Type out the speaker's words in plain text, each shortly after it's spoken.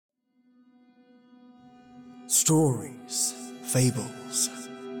Stories, fables,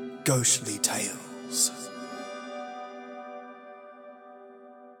 ghostly tales.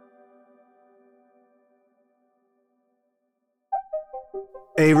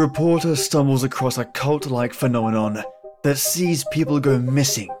 A reporter stumbles across a cult-like phenomenon that sees people go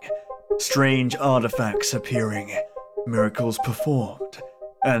missing, strange artifacts appearing, miracles performed,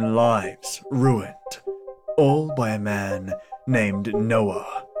 and lives ruined, all by a man named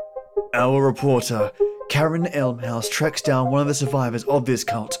Noah. Our reporter, Karen Elmhouse, tracks down one of the survivors of this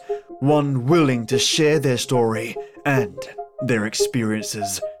cult, one willing to share their story and their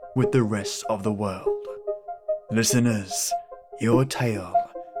experiences with the rest of the world. Listeners, your tale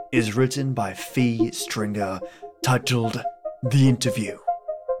is written by Phee titled The Interview,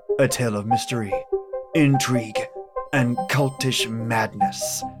 a tale of mystery, intrigue, and cultish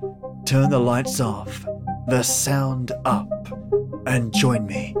madness. Turn the lights off, the sound up, and join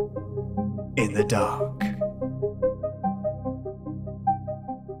me in the dark.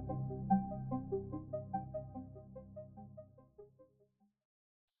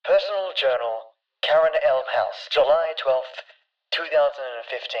 Personal Journal, Karen Elmhouse, July 12th,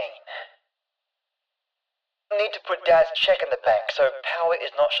 2015. Need to put Dad's check in the bank so power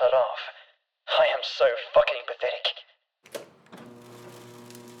is not shut off. I am so fucking pathetic.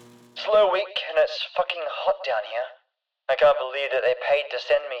 Slow week and it's fucking hot down here. I can't believe that they paid to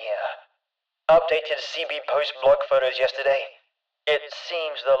send me here. Updated CB Post blog photos yesterday. It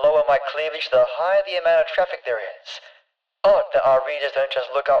seems the lower my cleavage, the higher the amount of traffic there is. Odd that our readers don't just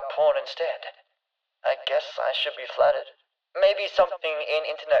look up porn instead. I guess I should be flattered. Maybe something in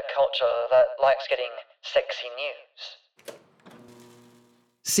internet culture that likes getting sexy news.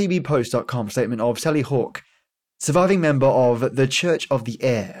 CBPost.com statement of Sally Hawke, surviving member of the Church of the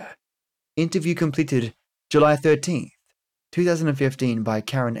Air. Interview completed July 13th, 2015 by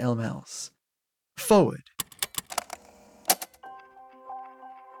Karen Elmhouse. Forward.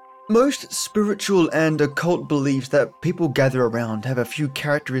 Most spiritual and occult beliefs that people gather around have a few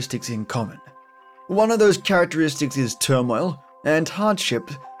characteristics in common. One of those characteristics is turmoil and hardship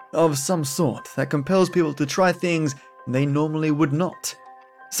of some sort that compels people to try things they normally would not.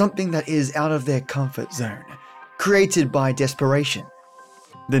 Something that is out of their comfort zone, created by desperation.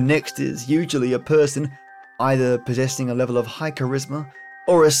 The next is usually a person either possessing a level of high charisma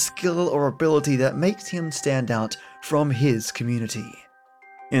or a skill or ability that makes him stand out from his community.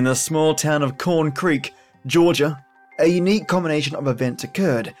 In the small town of Corn Creek, Georgia, a unique combination of events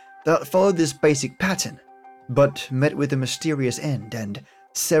occurred that followed this basic pattern, but met with a mysterious end and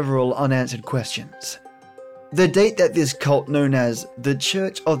several unanswered questions. The date that this cult known as the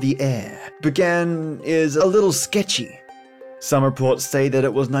Church of the Air began is a little sketchy. Some reports say that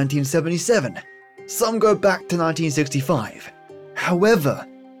it was 1977. Some go back to 1965. However,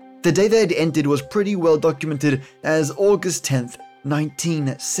 the day that it ended was pretty well documented as August 10th,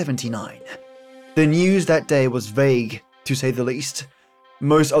 1979. The news that day was vague, to say the least.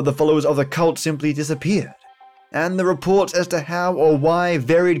 Most of the followers of the cult simply disappeared, and the reports as to how or why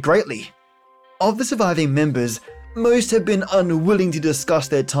varied greatly. Of the surviving members, most have been unwilling to discuss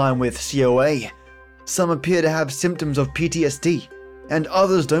their time with COA. Some appear to have symptoms of PTSD, and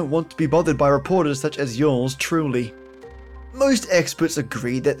others don't want to be bothered by reporters such as yours truly. Most experts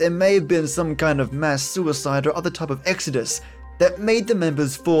agree that there may have been some kind of mass suicide or other type of exodus that made the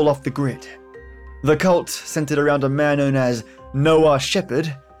members fall off the grid. The cult centered around a man known as Noah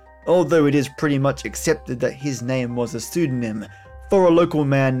Shepherd, although it is pretty much accepted that his name was a pseudonym for a local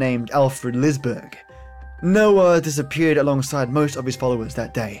man named Alfred Lisberg. Noah disappeared alongside most of his followers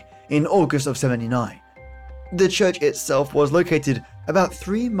that day, in August of 79. The church itself was located about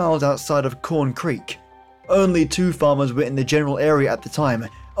 3 miles outside of Corn Creek. Only 2 farmers were in the general area at the time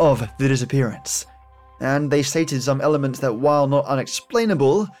of the disappearance, and they stated some elements that, while not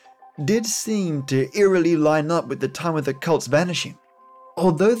unexplainable, did seem to eerily line up with the time of the cult's vanishing.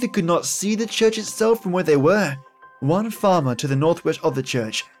 Although they could not see the church itself from where they were, one farmer to the northwest of the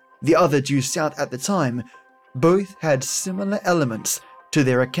church, the other due south at the time, both had similar elements to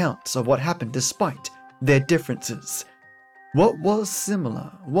their accounts of what happened despite their differences. What was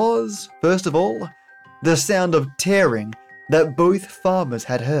similar was, first of all, the sound of tearing that both farmers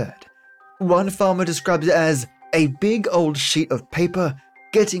had heard. One farmer described it as a big old sheet of paper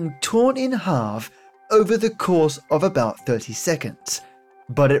getting torn in half over the course of about 30 seconds,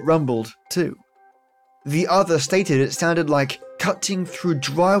 but it rumbled too. The other stated it sounded like cutting through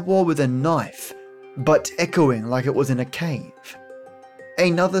drywall with a knife, but echoing like it was in a cave.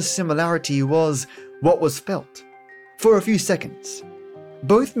 Another similarity was what was felt. For a few seconds,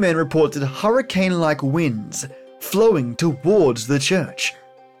 both men reported hurricane-like winds flowing towards the church,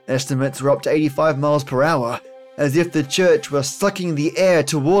 Estimates were up to 85 miles per hour, as if the church were sucking the air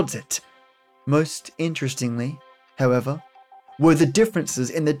towards it. Most interestingly, however, were the differences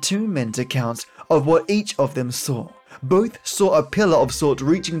in the two men's accounts of what each of them saw. Both saw a pillar of sorts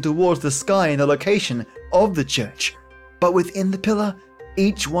reaching towards the sky in the location of the church, but within the pillar,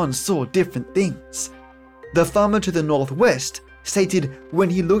 each one saw different things. The farmer to the northwest stated when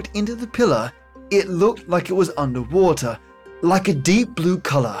he looked into the pillar, it looked like it was underwater, like a deep blue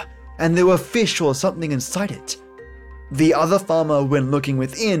color, and there were fish or something inside it. The other farmer, when looking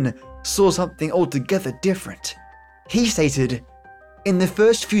within, saw something altogether different. He stated, in the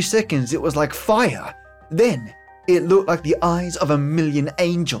first few seconds it was like fire, then it looked like the eyes of 1,000,000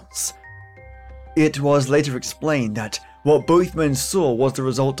 angels. It was later explained that what both men saw was the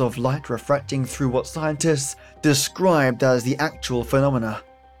result of light refracting through what scientists described as the actual phenomena.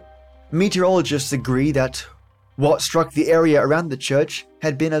 Meteorologists agree that what struck the area around the church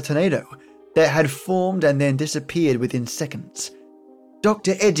had been a tornado that had formed and then disappeared within seconds.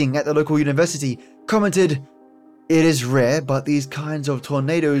 Dr. Edding at the local university commented, "It is rare, but these kinds of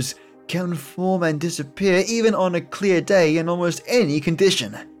tornadoes can form and disappear even on a clear day in almost any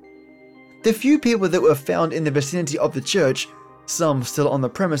condition." The few people that were found in the vicinity of the church, some still on the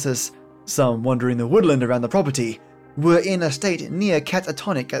premises, some wandering the woodland around the property, were in a state near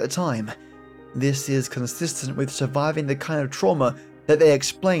catatonic at the time. This is consistent with surviving the kind of trauma that they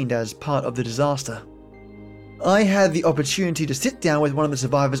explained as part of the disaster. I had the opportunity to sit down with one of the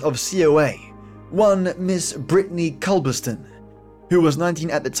survivors of COA, one Miss Brittany Culberston, who was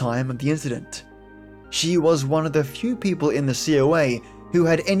 19 at the time of the incident. She was one of the few people in the COA who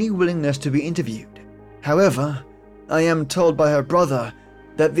had any willingness to be interviewed. However, I am told by her brother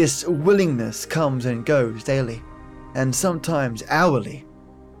that this willingness comes and goes daily, and sometimes hourly,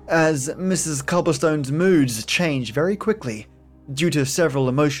 as Mrs. Cobblestone's moods change very quickly due to several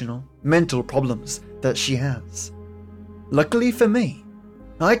emotional, mental problems that she has. Luckily for me,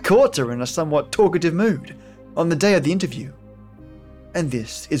 I caught her in a somewhat talkative mood on the day of the interview, and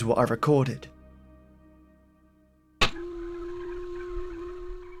this is what I recorded.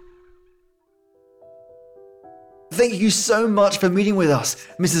 Thank you so much for meeting with us,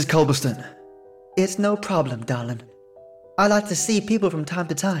 Mrs. Culberston. It's no problem, darling. I like to see people from time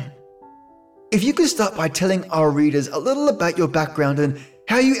to time. If you could start by telling our readers a little about your background and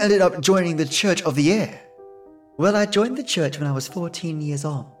how you ended up joining the Church of the Air. Well, I joined the church when I was 14 years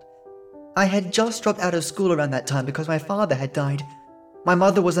old. I had just dropped out of school around that time because my father had died. My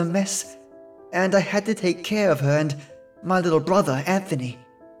mother was a mess, and I had to take care of her and my little brother, Anthony.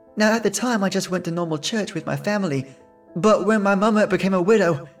 Now, at the time, I just went to normal church with my family, but when my mama became a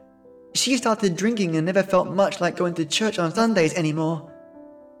widow, she started drinking and never felt much like going to church on Sundays anymore.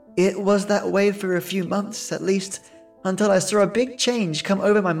 It was that way for a few months, at least, until I saw a big change come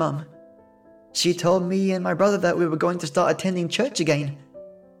over my mum. She told me and my brother that we were going to start attending church again.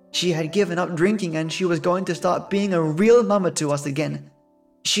 She had given up drinking and she was going to start being a real mama to us again.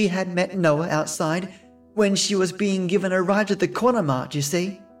 She had met Noah outside when she was being given a ride to the corner mart, you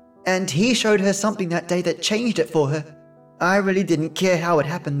see, and he showed her something that day that changed it for her. I really didn't care how it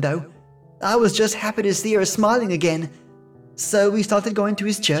happened, though. I was just happy to see her smiling again. So we started going to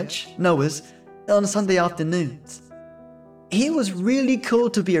his church, Noah's, on Sunday afternoons. He was really cool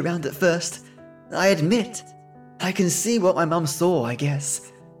to be around at first. I admit, I can see what my mum saw, I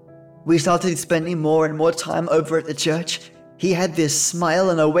guess. We started spending more and more time over at the church. He had this smile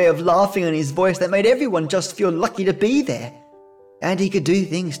and a way of laughing in his voice that made everyone just feel lucky to be there. And he could do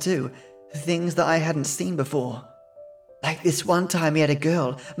things too, things that I hadn't seen before. Like this one time he had a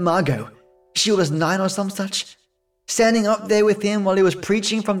girl, Margot. She was 9 or some such, standing up there with him while he was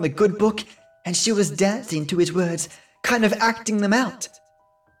preaching from the good book, and she was dancing to his words, kind of acting them out.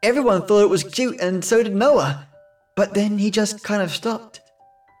 Everyone thought it was cute, and so did Noah. But then he just kind of stopped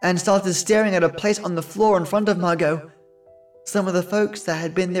and started staring at a place on the floor in front of Margot. Some of the folks that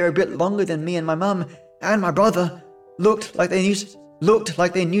had been there a bit longer than me and my mum and my brother looked like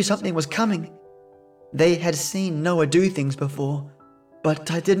they knew something was coming. They had seen Noah do things before,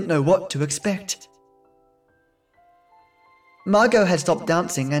 but I didn't know what to expect. Margot had stopped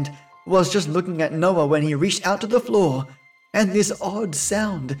dancing and was just looking at Noah when he reached out to the floor, and this odd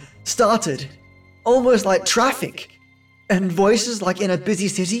sound started, almost like traffic, and voices like in a busy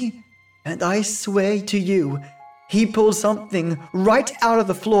city, and I swear to you, he pulled something right out of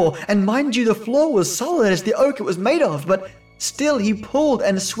the floor, and mind you, the floor was solid as the oak it was made of, but still he pulled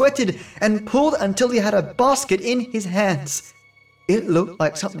and sweated and pulled until he had a basket in his hands. It looked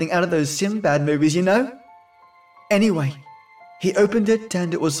like something out of those Sinbad movies, you know? Anyway, he opened it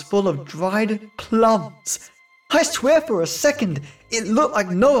and it was full of dried plums. I swear for a second, it looked like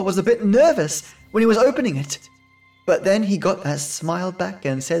Noah was a bit nervous when he was opening it. But then he got that smile back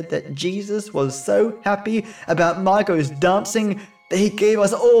and said that Jesus was so happy about Margot's dancing that he gave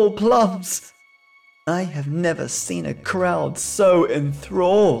us all plums. I have never seen a crowd so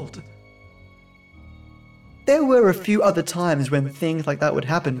enthralled. There were a few other times when things like that would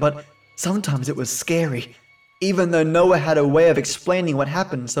happen, but sometimes it was scary, even though Noah had a way of explaining what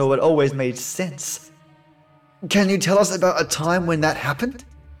happened so it always made sense. Can you tell us about a time when that happened?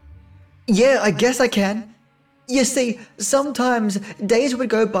 Yeah, I guess I can. You see, sometimes days would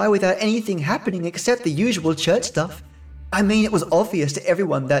go by without anything happening except the usual church stuff. I mean, it was obvious to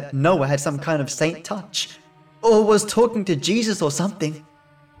everyone that Noah had some kind of saint touch, or was talking to Jesus or something,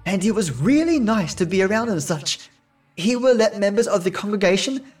 and it was really nice to be around and such. He would let members of the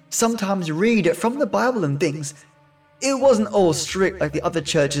congregation sometimes read from the Bible and things. It wasn't all strict like the other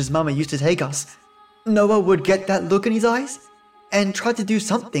churches Mama used to take us. Noah would get that look in his eyes and try to do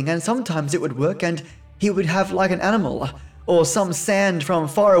something, and sometimes it would work and he would have like an animal or some sand from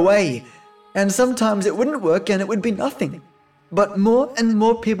far away, and sometimes it wouldn't work and it would be nothing. But more and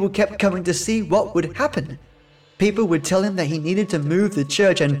more people kept coming to see what would happen. People would tell him that he needed to move the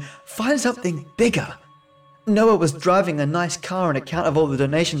church and find something bigger. Noah was driving a nice car on account of all the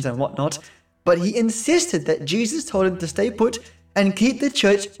donations and whatnot, but he insisted that Jesus told him to stay put and keep the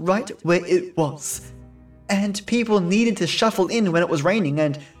church right where it was. And people needed to shuffle in when it was raining,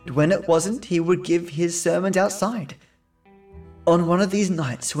 and when it wasn't, he would give his sermons outside. On one of these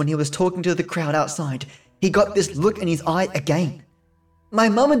nights when he was talking to the crowd outside, he got this look in his eye again. My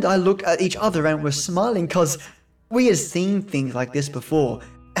mum and I looked at each other and were smiling because we had seen things like this before,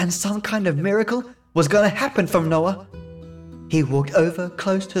 and some kind of miracle was going to happen from Noah. He walked over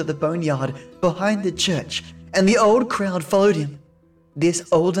close to the boneyard behind the church, and the old crowd followed him. This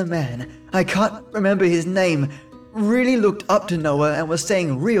older man, I can't remember his name, really looked up to Noah and was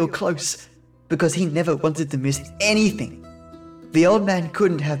staying real close because he never wanted to miss anything. The old man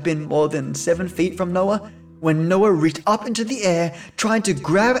couldn't have been more than 7 feet from Noah when Noah reached up into the air trying to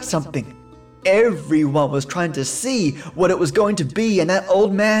grab at something. Everyone was trying to see what it was going to be, and that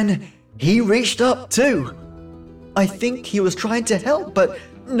old man, he reached up too. I think he was trying to help, but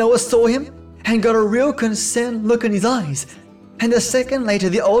Noah saw him and got a real concerned look in his eyes. And a second later,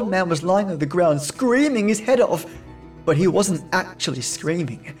 the old man was lying on the ground screaming his head off. But he wasn't actually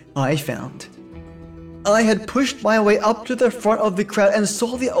screaming, I found. I had pushed my way up to the front of the crowd and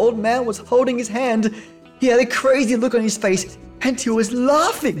saw the old man was holding his hand. He had a crazy look on his face and he was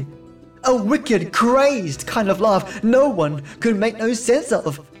laughing. A wicked, crazed kind of laugh no one could make no sense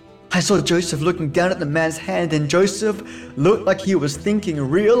of. I saw Joseph looking down at the man's hand, and Joseph looked like he was thinking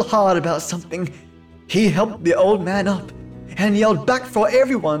real hard about something. He helped the old man up and yelled back for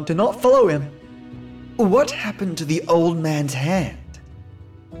everyone to not follow him. What happened to the old man's hand?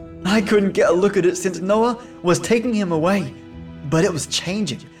 I couldn't get a look at it since Noah was taking him away, but it was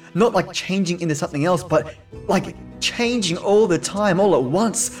changing. Not like changing into something else, but like changing all the time, all at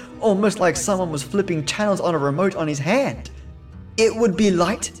once, almost like someone was flipping channels on a remote on his hand. It would be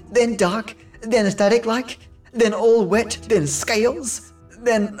light, then dark, then static-like, then all wet, then scales,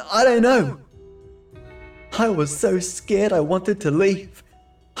 then I don't know. I was so scared I wanted to leave.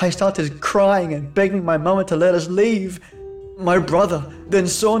 I started crying and begging my mama to let us leave. My brother then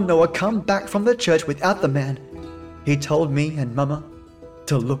saw Noah come back from the church without the man. He told me and mama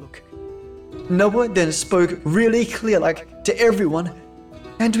to look. Noah then spoke really clear, like to everyone,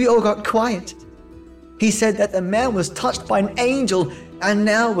 and we all got quiet. He said that the man was touched by an angel and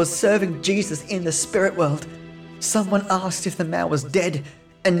now was serving Jesus in the spirit world. Someone asked if the man was dead,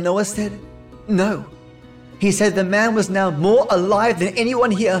 and Noah said no. He said the man was now more alive than anyone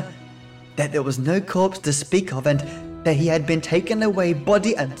here, that there was no corpse to speak of, and that he had been taken away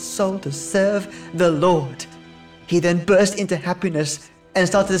body and soul to serve the Lord. He then burst into happiness and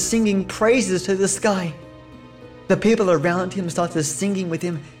started singing praises to the sky. The people around him started singing with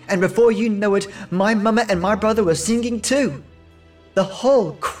him, and before you know it, my mama and my brother were singing too. The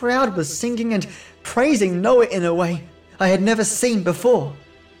whole crowd was singing and praising Noah in a way I had never seen before.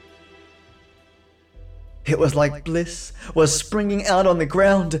 It was like bliss was springing out on the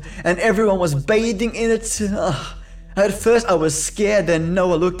ground, and everyone was bathing in it. At first I was scared, then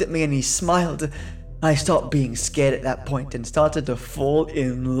Noah looked at me and he smiled. I stopped being scared at that point and started to fall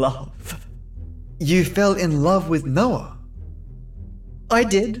in love. You fell in love with Noah? I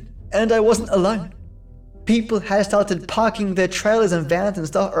did, and I wasn't alone. People had started parking their trailers and vans and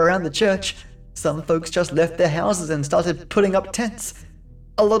stuff around the church. Some folks just left their houses and started putting up tents.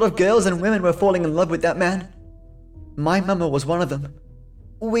 A lot of girls and women were falling in love with that man. My mama was one of them.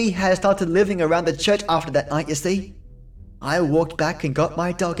 We had started living around the church after that night, you see. I walked back and got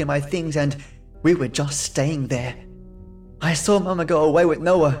my dog and my things, and we were just staying there. I saw Mama go away with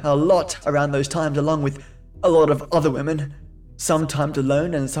Noah a lot around those times, along with a lot of other women, sometimes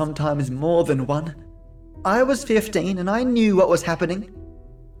alone and sometimes more than one. I was 15 and I knew what was happening.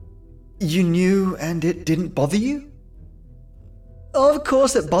 You knew and it didn't bother you? Of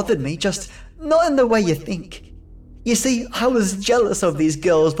course it bothered me, just not in the way you think. You see, I was jealous of these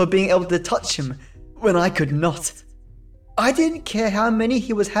girls for being able to touch him when I could not. I didn't care how many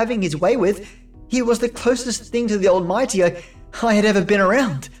he was having his way with. He was the closest thing to the Almighty I had ever been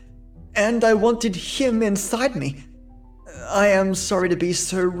around. And I wanted him inside me. I am sorry to be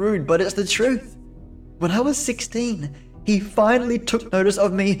so rude, but it's the truth. When I was 16, he finally took notice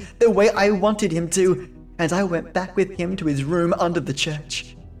of me the way I wanted him to, and I went back with him to his room under the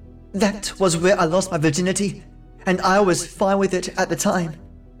church. That was where I lost my virginity, and I was fine with it at the time.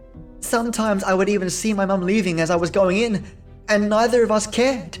 Sometimes I would even see my mum leaving as I was going in, and neither of us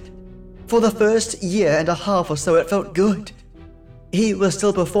cared. For the first year and a half or so, it felt good. He was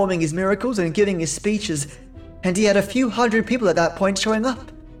still performing his miracles and giving his speeches, and he had a few hundred people at that point showing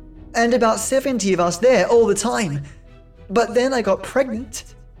up, and about 70 of us there all the time. But then I got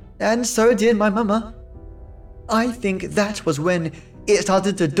pregnant, and so did my mama. I think that was when it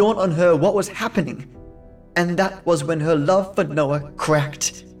started to dawn on her what was happening, and that was when her love for Noah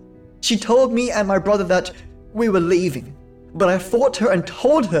cracked. She told me and my brother that we were leaving, but I fought her and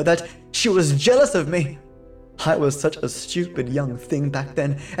told her that she was jealous of me. I was such a stupid young thing back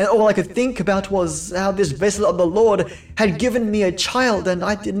then, and all I could think about was how this vessel of the Lord had given me a child, and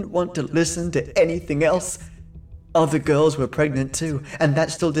I didn't want to listen to anything else. Other girls were pregnant too, and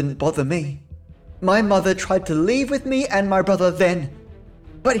that still didn't bother me. My mother tried to leave with me and my brother then,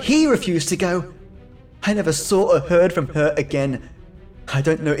 but he refused to go. I never saw or heard from her again. I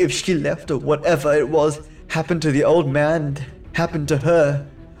don't know if she left or whatever it was happened to the old man, happened to her,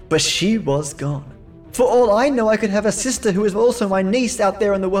 but she was gone. For all I know, I could have a sister who is also my niece out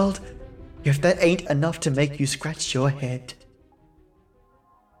there in the world, if that ain't enough to make you scratch your head.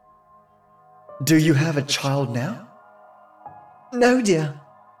 Do you have a child now? No, dear,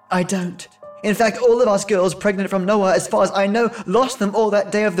 I don't. In fact, all of us girls pregnant from Noah, as far as I know, lost them all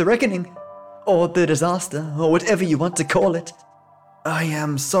that day of the reckoning, or the disaster, or whatever you want to call it. I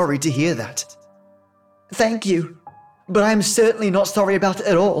am sorry to hear that. Thank you, but I'm certainly not sorry about it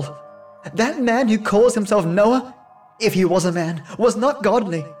at all. That man who calls himself Noah, if he was a man, was not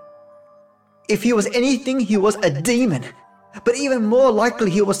godly. If he was anything, he was a demon. But even more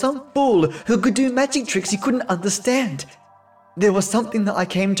likely, he was some fool who could do magic tricks he couldn't understand. There was something that I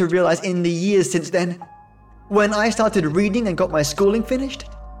came to realize in the years since then. When I started reading and got my schooling finished,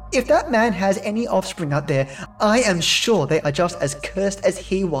 if that man has any offspring out there, I am sure they are just as cursed as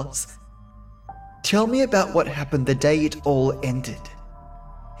he was. Tell me about what happened the day it all ended.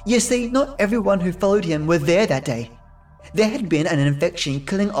 You see, not everyone who followed him were there that day. There had been an infection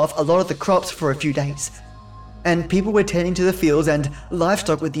killing off a lot of the crops for a few days, and people were tending to the fields and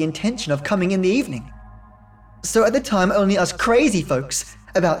livestock with the intention of coming in the evening. So at the time, only us crazy folks,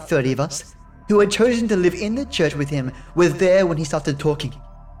 about 30 of us, who had chosen to live in the church with him, were there when he started talking.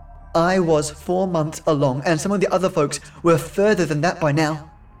 I was 4 months along, and some of the other folks were further than that by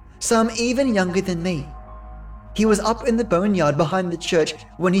now, some even younger than me. He was up in the boneyard behind the church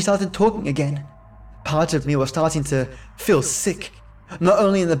when he started talking again. Part of me was starting to feel sick, not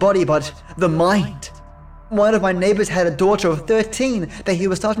only in the body but the mind. One of my neighbors had a daughter of 13 that he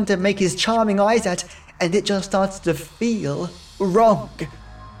was starting to make his charming eyes at, and it just started to feel wrong.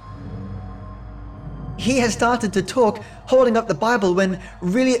 He had started to talk, holding up the Bible, when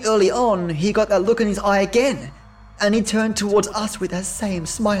really early on he got that look in his eye again, and he turned towards us with that same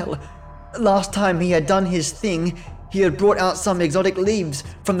smile. Last time he had done his thing, he had brought out some exotic leaves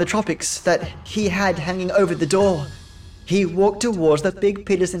from the tropics that he had hanging over the door. He walked towards the big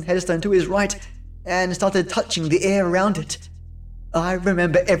Peterson headstone to his right and started touching the air around it. I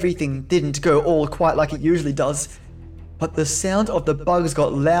remember everything didn't go all quite like it usually does, but the sound of the bugs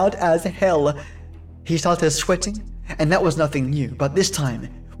got loud as hell. He started sweating, and that was nothing new, but this time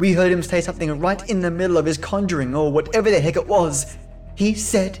we heard him say something right in the middle of his conjuring or whatever the heck it was. He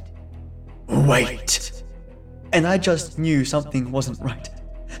said, "Wait." And I just knew something wasn't right.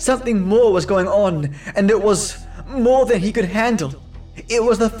 Something more was going on, and it was more than he could handle. It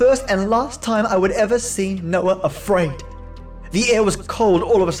was the first and last time I would ever see Noah afraid. The air was cold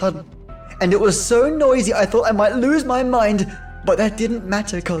all of a sudden, and it was so noisy I thought I might lose my mind, but that didn't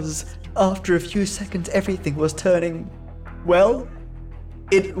matter because after a few seconds everything was turning, well,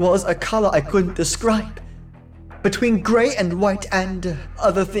 it was a color I couldn't describe. between grey and white and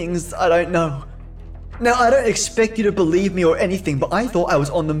other things I don't know. Now, I don't expect you to believe me or anything, but I thought I was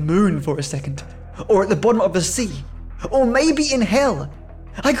on the moon for a second, or at the bottom of the sea, or maybe in hell.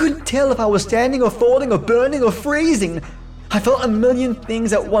 I couldn't tell if I was standing or falling or burning or freezing. I felt a million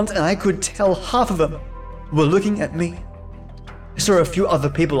things at once, and I could tell half of them were looking at me. I saw a few other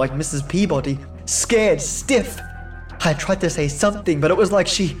people like Mrs. Peabody, scared, stiff. I tried to say something, but it was like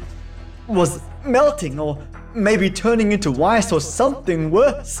she was melting or maybe turning into ice or something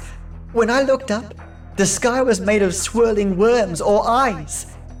worse. When I looked up, the sky was made of swirling worms or eyes,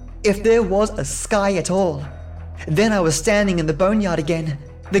 if there was a sky at all. Then I was standing in the boneyard again.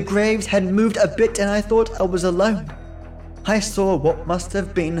 The graves had moved a bit and I thought I was alone. I saw what must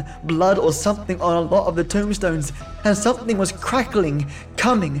have been blood or something on a lot of the tombstones, and something was crackling,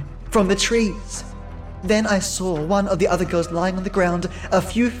 coming from the trees. Then I saw one of the other girls lying on the ground a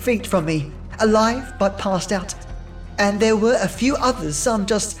few feet from me, alive but passed out. And there were a few others, some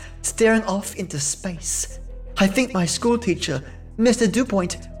just staring off into space. I think my school teacher, Mr.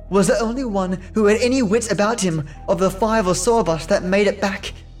 Dupoint, was the only one who had any wits about him of the 5 or so of us that made it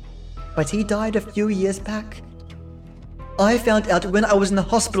back. But he died a few years back. I found out when I was in the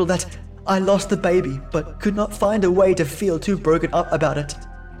hospital that I lost the baby, but could not find a way to feel too broken up about it.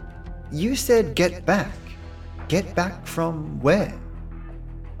 You said get back. Get back from where?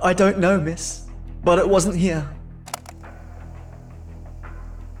 I don't know, miss, but it wasn't here.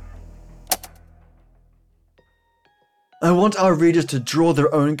 I want our readers to draw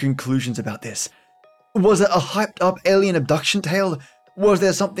their own conclusions about this. Was it a hyped-up alien abduction tale? Was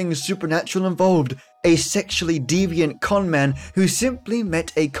there something supernatural involved? A sexually deviant conman who simply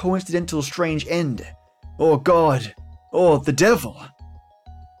met a coincidental strange end? Or God? Or the devil?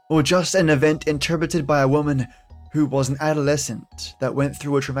 Or just an event interpreted by a woman who was an adolescent that went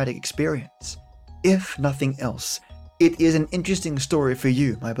through a traumatic experience? If nothing else, it is an interesting story for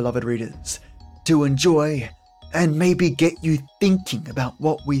you, my beloved readers, to enjoy and maybe get you thinking about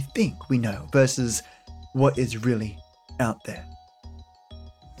what we think we know versus what is really out there.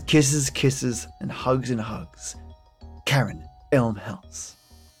 Kisses, kisses, and hugs, Karen Elmhouse.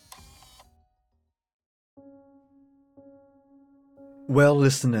 Well,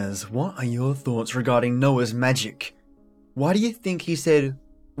 listeners, what are your thoughts regarding Noah's magic? Why do you think he said,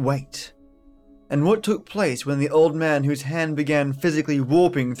 wait? And what took place when the old man whose hand began physically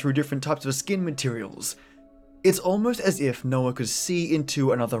warping through different types of skin materials? It's almost as if Noah could see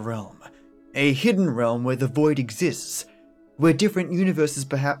into another realm, a hidden realm where the void exists, where different universes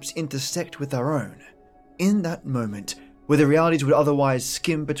perhaps intersect with our own. In that moment, where the realities would otherwise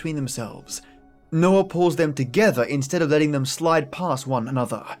skim between themselves, Noah pulls them together instead of letting them slide past one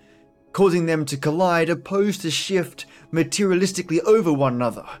another, causing them to collide opposed to shift materialistically over one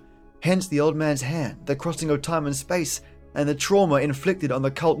another. Hence the old man's hand, the crossing of time and space, and the trauma inflicted on the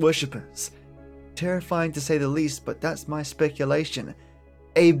cult worshippers. Terrifying to say the least, but that's my speculation.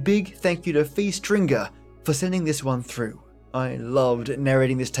 A big thank you to Phee for sending this one through. I loved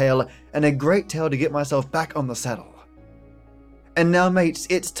narrating this tale, and a great tale to get myself back on the saddle. And now, mates,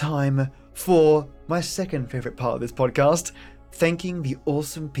 it's time for my second favourite part of this podcast, thanking the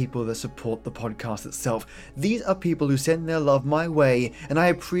awesome people that support the podcast itself. These are people who send their love my way, and I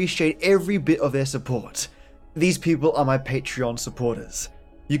appreciate every bit of their support. These people are my Patreon supporters.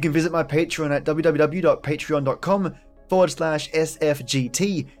 You can visit my Patreon at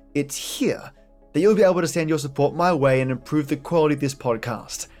www.patreon.com/SFGT. It's here that you'll be able to send your support my way and improve the quality of this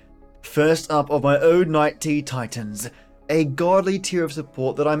podcast. First up of my own Night Tea Titans, a godly tier of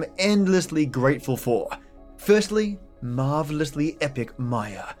support that I'm endlessly grateful for. Firstly, marvelously epic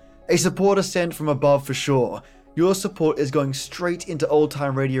Maya, a supporter sent from above for sure. Your support is going straight into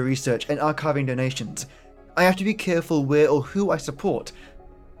old-time radio research and archiving donations. I have to be careful where or who I support,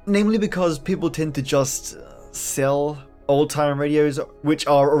 namely because people tend to just sell old-time radios which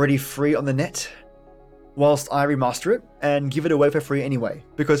are already free on the net, whilst I remaster it and give it away for free anyway,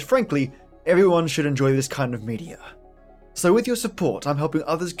 because frankly, everyone should enjoy this kind of media. So with your support, I'm helping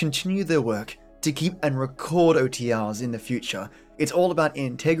others continue their work to keep and record OTRs in the future. It's all about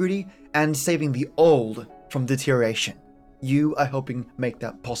integrity and saving the old from deterioration. You are helping make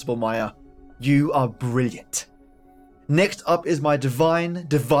that possible, Maya. You are brilliant. Next up is my divine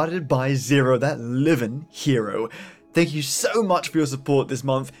divided by zero, that living hero. Thank you so much for your support this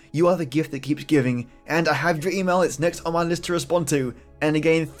month. You are the gift that keeps giving, and I have your email. It's next on my list to respond to. And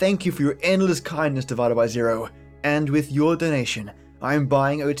again, thank you for your endless kindness, divided by zero. And with your donation, I am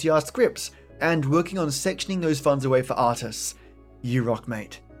buying OTR scripts and working on sectioning those funds away for artists. You rock,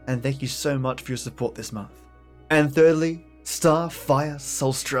 mate, and thank you so much for your support this month. And thirdly, Starfire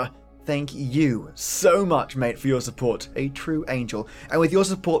Solstra, thank you so much, mate, for your support. A true angel. And with your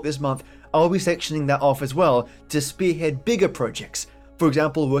support this month, I'll be sectioning that off as well to spearhead bigger projects. For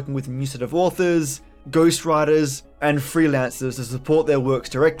example, working with a new set of authors, ghostwriters, and freelancers to support their works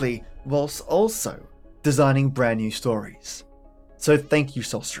directly, whilst also designing brand new stories. So thank you,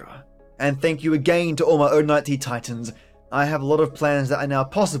 Solstra. And thank you again to all my O90 Titans. I have a lot of plans that are now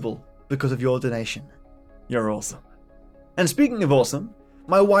possible because of your donation. You're awesome. And speaking of awesome,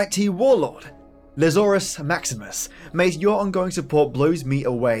 my White Tea Warlord, Lesaurus Maximus. Mate, your ongoing support blows me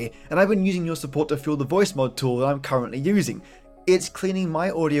away, and I've been using your support to fuel the voice mod tool that I'm currently using. It's cleaning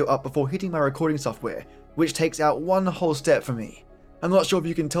my audio up before hitting my recording software, which takes out one whole step for me. I'm not sure if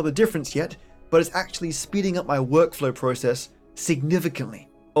you can tell the difference yet, but it's actually speeding up my workflow process significantly.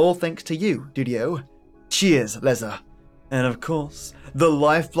 All thanks to you, Dudio. Cheers, Leza. And of course, the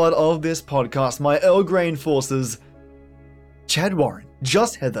lifeblood of this podcast, my Earl Grey forces, Chad Warren,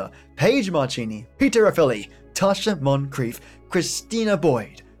 Just Heather, Paige Marcini, Peter Raffelli, Tasha Moncrief, Christina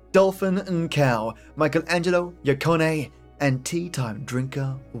Boyd, Dolphin and Cow, Michelangelo Yacone, and Tea Time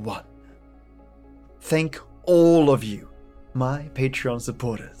Drinker 1. Thank all of you, my Patreon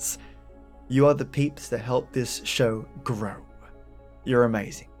supporters. You are the peeps that help this show grow. You're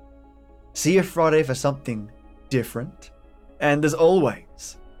amazing. See you Friday for something different. And as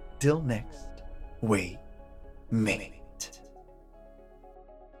always, till next we meet.